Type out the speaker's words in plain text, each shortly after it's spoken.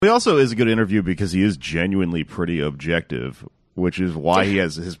He also is a good interview because he is genuinely pretty objective, which is why he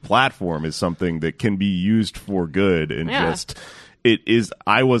has his platform is something that can be used for good and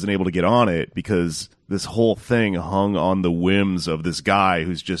I wasn't able to get on it because this whole thing hung on the whims of this guy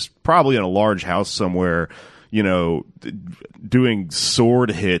who's just probably in a large house somewhere, you know, doing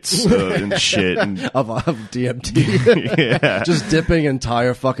sword hits and shit. And of DMT. Yeah. Just dipping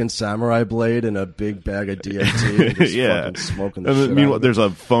entire fucking samurai blade in a big bag of DMT and just Yeah. fucking smoking the And shit then, meanwhile, out of it. there's a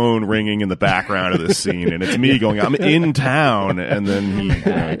phone ringing in the background of this scene, and it's me going, I'm in town, and then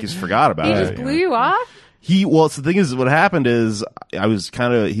he just forgot about He it. just blew you off? Well, the thing is, what happened is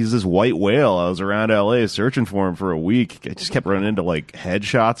he's this white whale. I was around LA searching for him for a week. I just kept running into like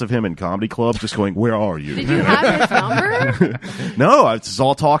headshots of him in comedy clubs, just going, where are you? Did you have his number? No, I was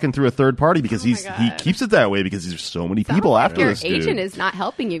all talking through a third party because he God. keeps it that way because there's so many people Sounds after like this your dude. agent is not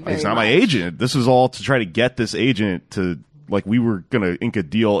helping you very much. He's not my agent. This was all to try to get this agent to, like, we were going to ink a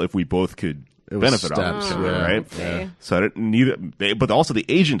deal if we both could benefit off each other, right? Yeah. So I didn't but also the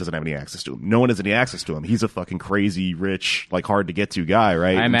agent doesn't have any access to him. No one has any access to him. He's a fucking crazy, rich, like hard to get to guy,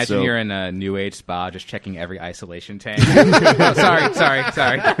 right? I And imagine so, you're in a new age spa just checking every isolation tank. Oh,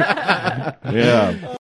 sorry. yeah.